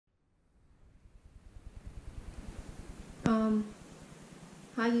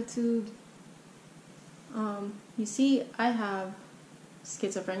Hi YouTube. You see, I have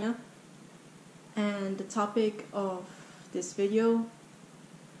schizophrenia, and the topic of this video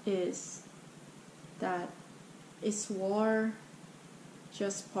is that is war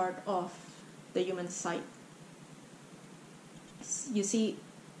just part of the human psyche? You see,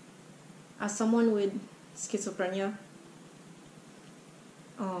 as someone with schizophrenia,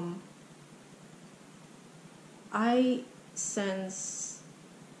 I sense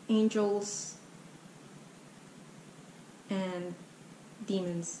angels and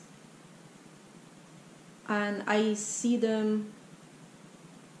demons, and I see them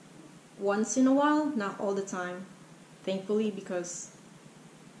once in a while, not all the time, thankfully, because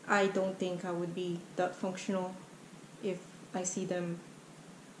I don't think I would be that functional if I see them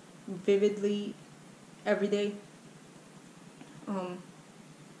vividly every day.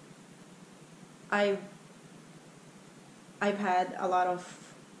 I've had a lot of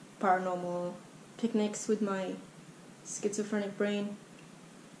paranormal picnics with my schizophrenic brain.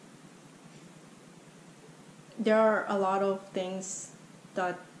 There are a lot of things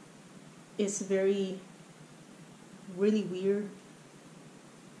that is really weird.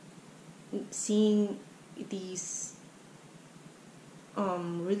 Seeing these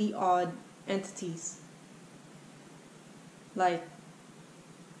really odd entities. Like,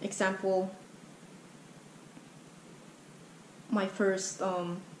 example, my first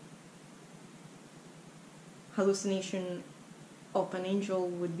hallucination of an angel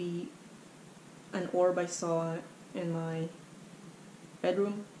would be an orb I saw in my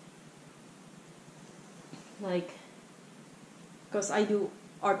bedroom. Like, because I do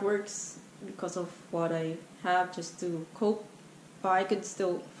artworks because of what I have, just to cope, but I could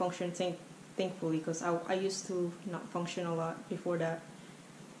still function thankfully, because I used to not function a lot before that.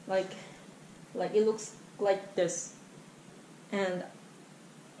 Like it looks like this, and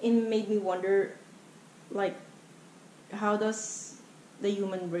it made me wonder, like, how does the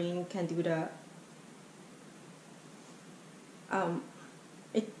human brain can do that?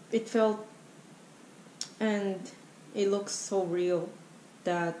 It felt, and it looks so real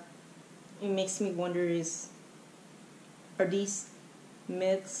that it makes me wonder, are these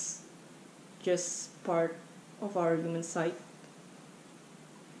myths just part of our human psyche?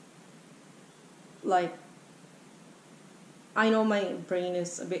 Like, I know my brain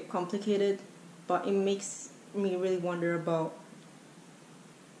is a bit complicated, but it makes me really wonder about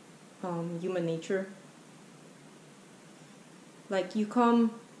human nature. Like, you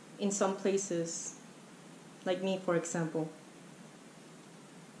come in some places, like me for example,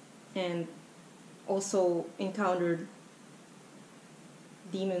 and also encountered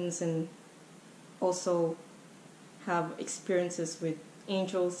demons, and also have experiences with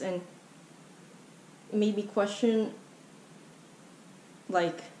angels, and it made me question,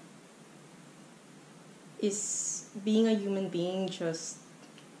 like, is being a human being just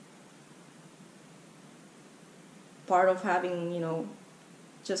part of having,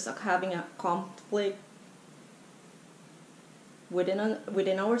 just having a conflict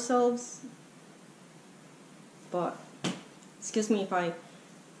within ourselves? But excuse me if I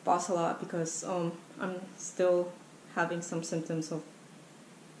pause a lot, because I'm still having some symptoms of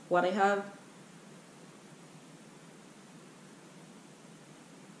what I have.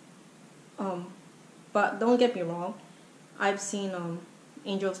 But don't get me wrong, I've seen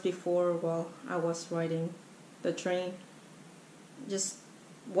angels before while I was riding the train. Just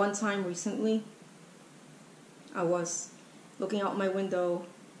one time recently, I was looking out my window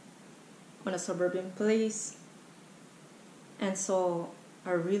on a suburban place and saw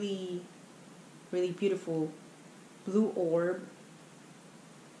a really beautiful blue orb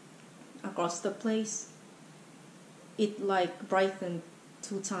across the place. It like brightened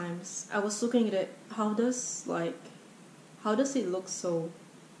 2 times. I was looking at it, how does it look so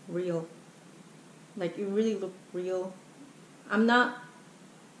real? Like, it really looked real. I'm not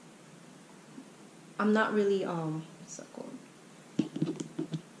really what's that called?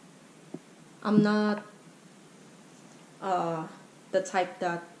 I'm not the type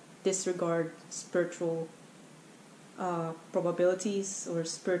that disregard spiritual probabilities or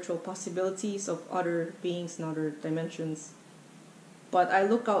spiritual possibilities of other beings and other dimensions. But I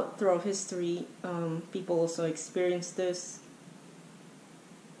look out throughout history, people also experience this,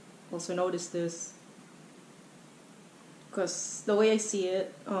 also notice this. Because the way I see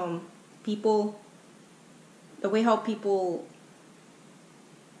it, the way how people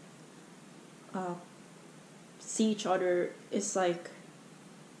see each other is like,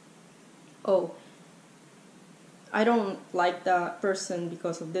 oh, I don't like that person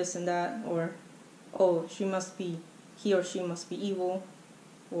because of this and that, or oh, he or she must be evil.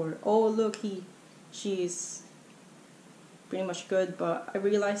 or oh look, she's pretty much good. But I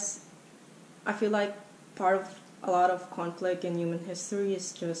feel like part of a lot of conflict in human history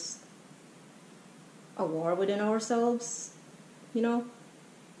is just a war within ourselves. You know,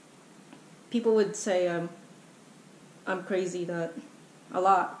 people would say I'm crazy. That a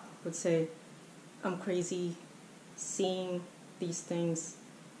lot would say I'm crazy seeing these things,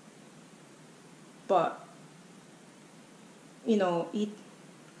 but you know, it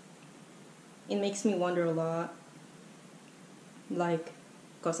makes me wonder a lot, like,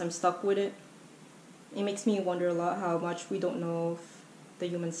 because I'm stuck with it. It makes me wonder a lot how much we don't know of the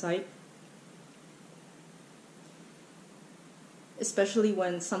human psyche, especially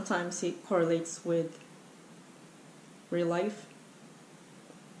when sometimes it correlates with real life.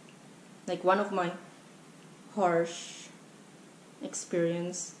 Like one of my harsh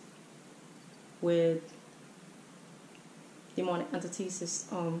experience with demonic entities is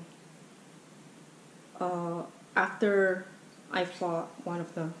after I fought one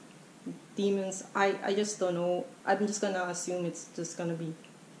of the demons, I just don't know. I'm just gonna assume it's just gonna be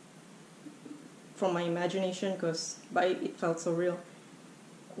from my imagination, but it felt so real.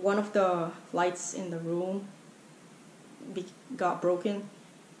 One of the lights in the room got broken,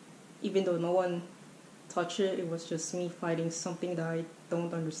 even though no one touched it. It was just me fighting something that I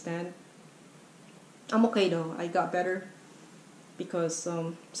don't understand. I'm okay though. I got better because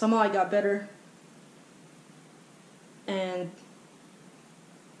somehow I got better. And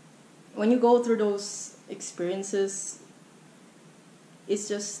when you go through those experiences,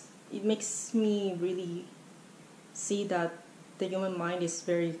 it makes me really see that the human mind is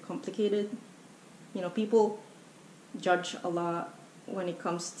very complicated. You know, people judge a lot when it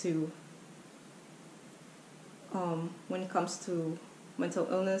comes to mental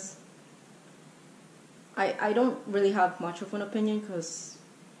illness. I don't really have much of an opinion because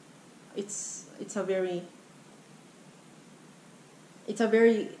it's a very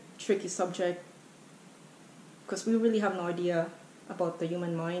tricky subject because we really have no idea about the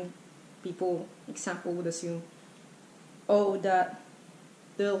human mind. People, example, would assume, oh, that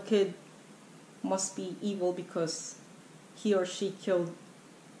little kid must be evil because he or she killed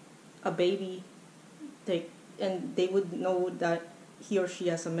a baby. They would know that he or she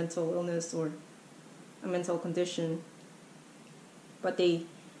has a mental illness or a mental condition, but they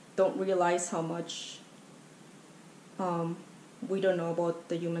don't realize how much we don't know about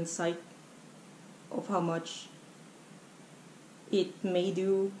the human psyche, of how much it may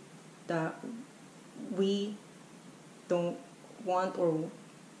do that we don't want, or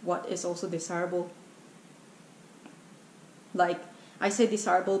what is also desirable. Like, I say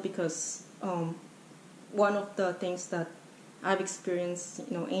desirable because one of the things that I've experienced,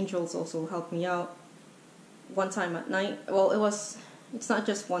 angels also helped me out. One time at night, well, it's not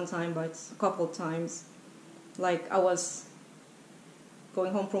just one time, but it's a couple of times. Like, I was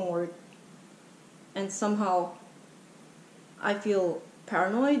going home from work, and somehow I feel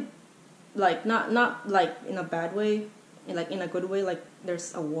paranoid, like not like in a bad way, like in a good way, like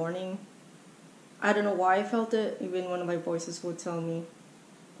there's a warning. I don't know why I felt it. Even one of my voices would tell me,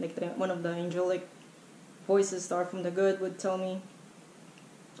 like one of the angelic voices that are from the good would tell me,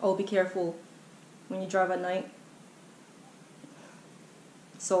 oh, be careful when you drive at night.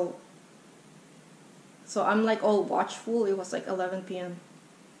 So I'm like all watchful. It was like 11 p.m.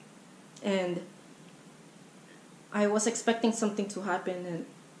 and I was expecting something to happen, and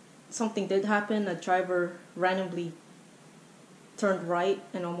something did happen. A driver randomly turned right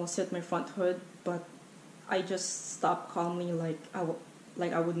and almost hit my front hood, but I just stopped calmly, like I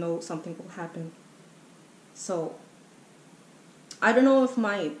would know something will happen. So I don't know if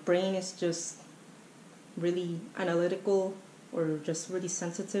my brain is just really analytical or just really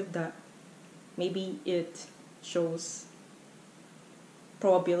sensitive, that maybe it shows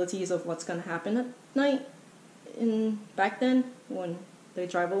probabilities of what's gonna happen at night. In back then, when the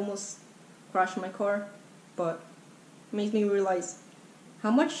driver almost crashed my car, but it made me realize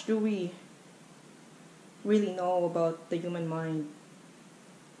how much do we really know about the human mind.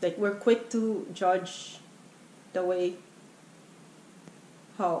 Like, we're quick to judge the way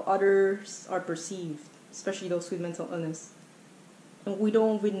how others are perceived, especially those with mental illness, and we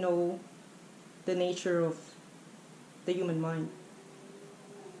don't even know the nature of the human mind.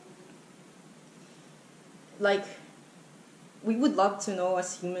 Like, we would love to know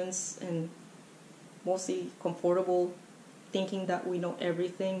as humans, and mostly comfortable thinking that we know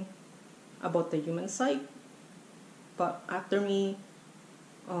everything about the human psyche. But after me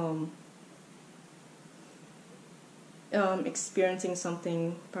experiencing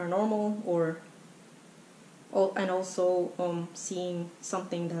something paranormal, or and also seeing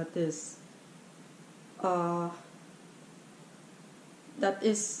something uh, that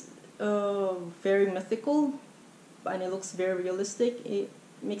is very mythical, and it looks very realistic. It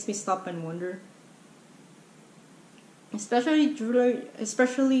makes me stop and wonder, especially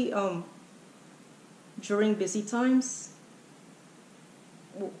during busy times,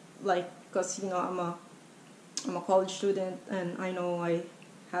 like because I'm a college student, and I know I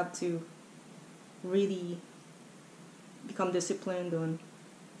have to really become disciplined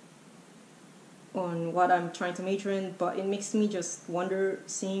on what I'm trying to major in, but it makes me just wonder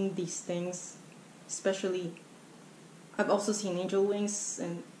seeing these things, especially I've also seen angel wings,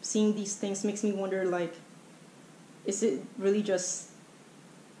 and seeing these things makes me wonder, like, is it really just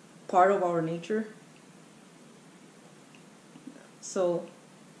part of our nature? So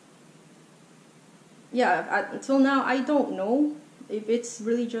yeah, until now I don't know if it's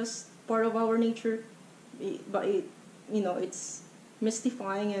really just part of our nature, but it's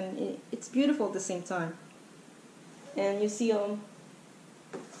mystifying, and it's beautiful at the same time. And you see, I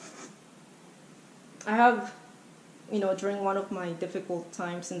have, during one of my difficult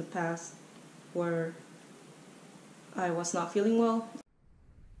times in the past, where I was not feeling well,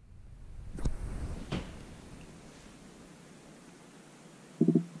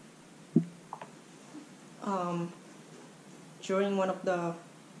 during one of the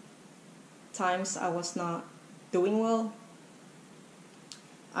times I was not doing well,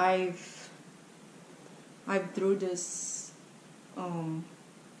 I've drew this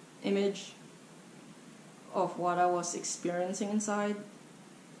image of what I was experiencing inside.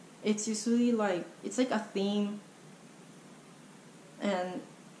 It's usually like, it's like a theme, and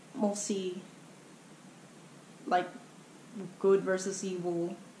mostly like good versus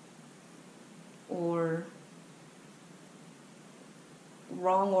evil, or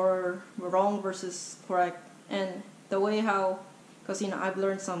wrong versus correct. And the way how, because I've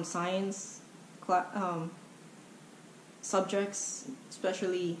learned some science subjects,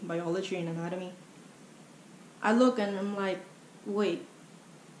 especially biology and anatomy. I look and I'm like, wait,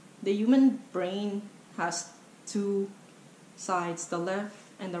 the human brain has two sides, the left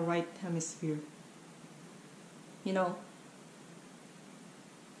and the right hemisphere.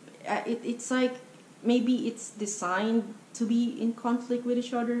 It's like, maybe it's designed to be in conflict with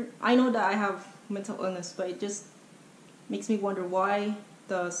each other. I know that I have mental illness, but it just makes me wonder, why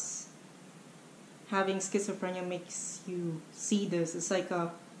does having schizophrenia makes you see this? It's like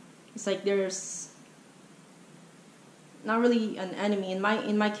there's not really an enemy. In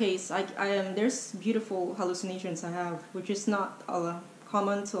my case, I am there's beautiful hallucinations I have, which is not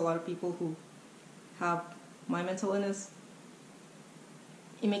common to a lot of people who have my mental illness.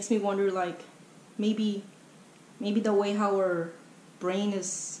 It makes me wonder, like, maybe the way how our brain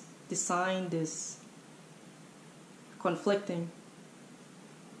is designed is conflicting.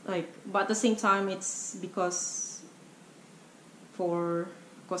 Like, but at the same time, it's because we're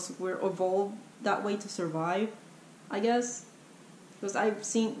evolved that way to survive, I guess. Because I've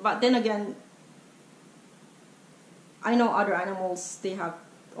seen, but then again, I know other animals, they have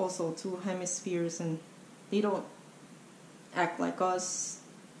also two hemispheres, and they don't act like us.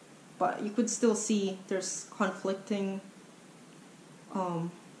 But you could still see there's conflicting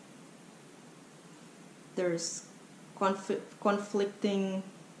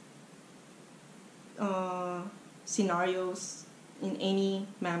scenarios in any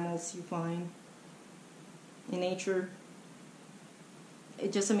mammals you find in nature.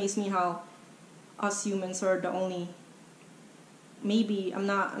 It just amazes me how us humans are the only, maybe, I'm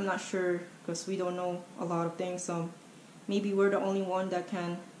not sure, because we don't know a lot of things, maybe we're the only one that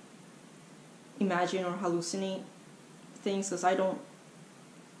can imagine or hallucinate things, because I don't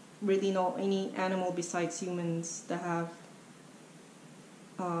really know any animal besides humans that have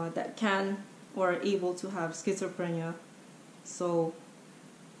that can or are able to have schizophrenia. So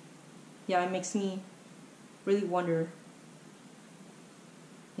yeah, it makes me really wonder,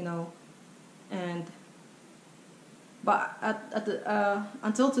 and but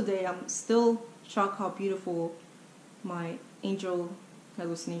until today, I'm still shocked how beautiful my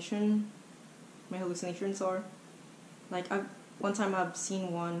hallucinations are. Like, one time I've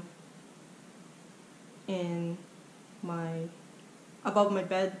seen one in above my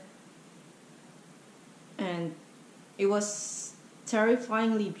bed, and it was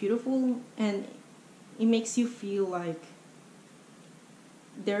terrifyingly beautiful, and it makes you feel like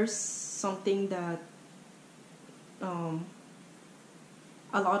there's something that a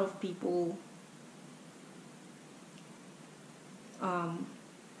lot of people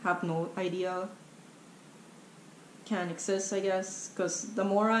have no idea can exist, I guess, because the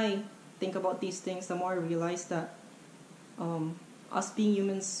more I think about these things, the more I realize that us being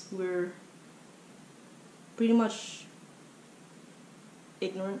humans, we're pretty much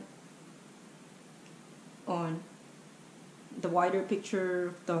ignorant on the wider picture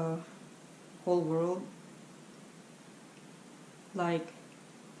of the whole world. Like,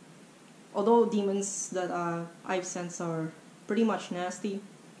 although demons that I've sensed are pretty much nasty,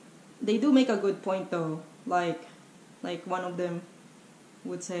 they do make a good point though. Like one of them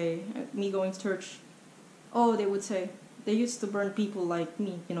would say, me going to church, oh, they would say, they used to burn people like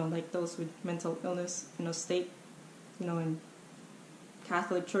me, like those with mental illness, state, in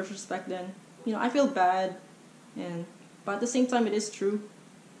Catholic churches back then. I feel bad, but at the same time, it is true.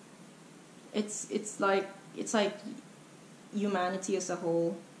 It's like humanity as a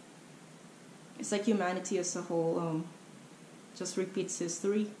whole. It's like humanity as a whole just repeats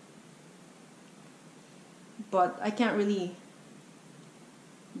history. But I can't really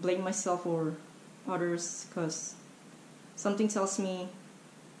blame myself or others, because something tells me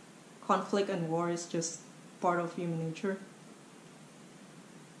conflict and war is just part of human nature.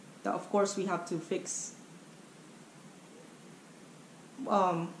 That of course we have to fix.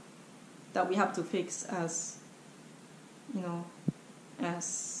 That we have to fix as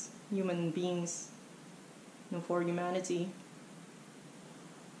as human beings, for humanity.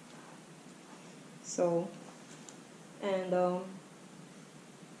 So,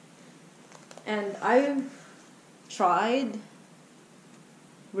 and I've tried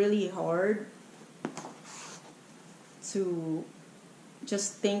really hard to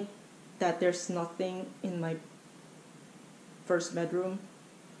just think that there's nothing in my first bedroom,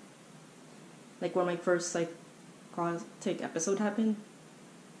 like where my first psychotic episode happened.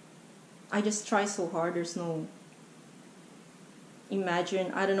 I just try so hard. There's no I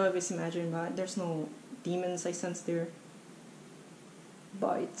don't know if it's imagine, but there's no demons I sense there.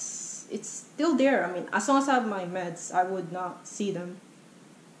 But it's still there. I mean, as long as I have my meds, I would not see them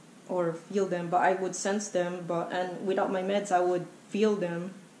or feel them, but I would sense them. And without my meds, I would feel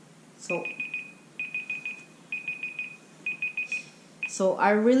them. So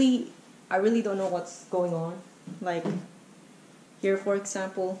I really don't know what's going on. Like here, for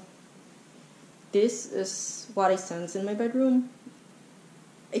example, this is what I sense in my bedroom.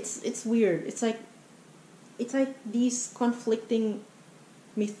 It's weird. It's like these conflicting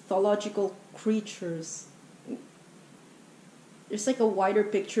mythological creatures. There's like a wider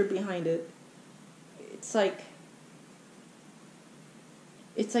picture behind it. It's like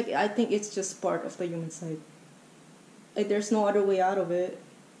I think it's just part of the human side. Like there's no other way out of it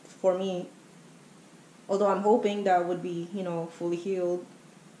for me. Although I'm hoping that I would be, fully healed.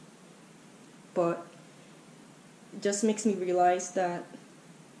 But it just makes me realize that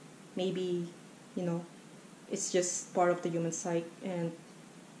maybe, it's just part of the human psyche, and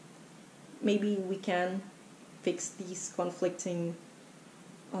maybe we can fix these conflicting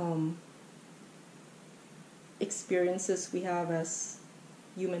experiences we have as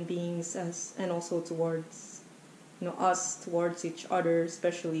human beings, and also towards us towards each other,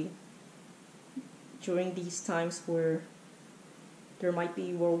 especially during these times where there might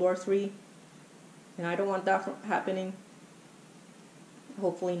be World War III, and I don't want that happening.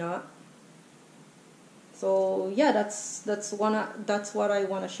 Hopefully not. So yeah, that's what I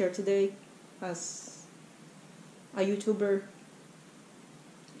want to share today as a YouTuber,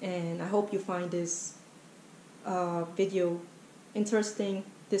 and I hope you find this video interesting.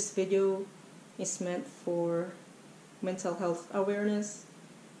 This video is meant for mental health awareness,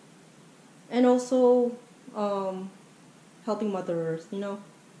 and also helping Mother Earth,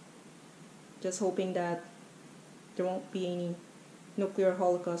 just hoping that there won't be any nuclear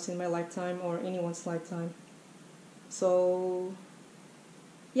holocaust in my lifetime or anyone's lifetime. So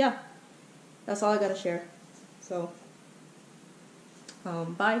yeah, that's all I gotta share. So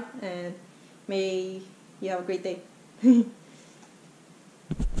bye, and may you have a great day.